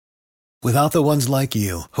Without the ones like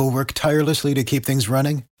you, who work tirelessly to keep things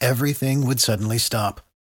running, everything would suddenly stop.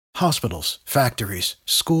 Hospitals, factories,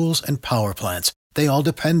 schools, and power plants, they all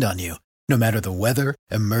depend on you. No matter the weather,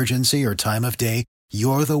 emergency, or time of day,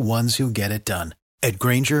 you're the ones who get it done. At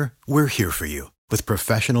Grainger, we're here for you with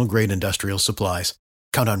professional-grade industrial supplies.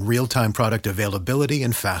 Count on real-time product availability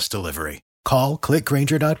and fast delivery. Call, click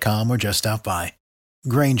Grainger.com, or just stop by.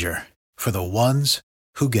 Grainger, for the ones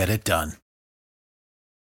who get it done.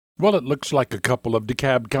 Well, it looks like a couple of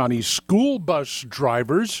DeKalb County school bus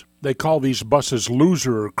drivers. They call these buses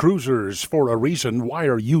loser cruisers for a reason. Why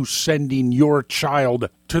are you sending your child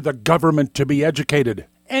to the government to be educated?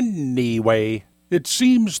 Anyway, it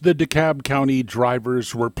seems the DeKalb County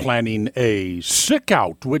drivers were planning a sick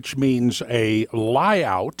out, which means a lie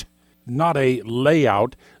out, not a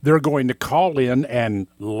layout. They're going to call in and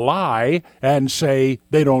lie and say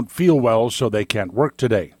they don't feel well, so they can't work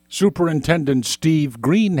today. Superintendent Steve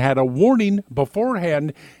Green had a warning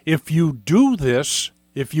beforehand. If you do this,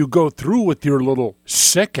 if you go through with your little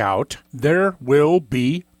sick out, there will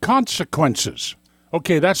be consequences.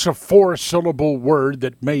 Okay, that's a 4-syllable word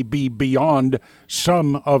that may be beyond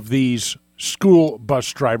some of these school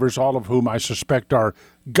bus drivers, all of whom I suspect are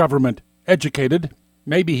government educated.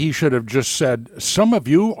 Maybe he should have just said, some of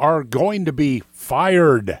you are going to be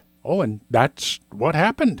fired. Oh, and that's what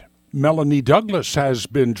happened. Melanie Douglas has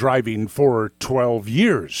been driving for 12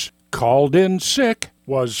 years. Called in sick,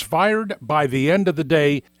 was fired by the end of the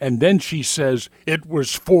day, and then she says it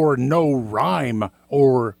was for no rhyme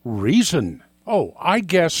or reason. Oh, I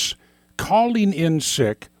guess calling in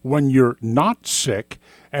sick when you're not sick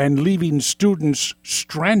and leaving students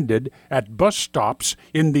stranded at bus stops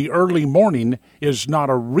in the early morning is not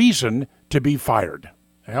a reason to be fired.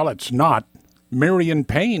 Hell, it's not. Marion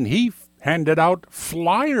Payne, he handed out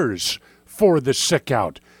flyers for the sick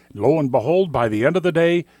out. Lo and behold, by the end of the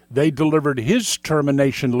day, they delivered his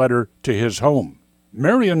termination letter to his home.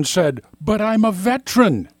 Marion said, but I'm a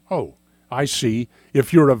veteran. Oh, I see.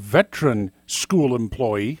 If you're a veteran school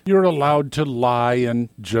employee, you're allowed to lie and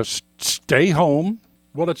just stay home.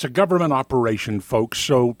 Well, it's a government operation, folks,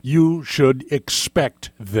 so you should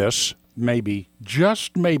expect this. Maybe,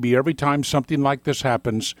 just maybe, every time something like this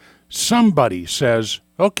happens, somebody says,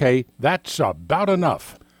 okay, that's about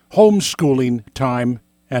enough. Homeschooling time,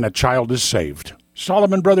 and a child is saved.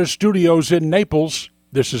 Solomon Brothers Studios in Naples,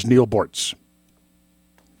 this is Neil Bortz.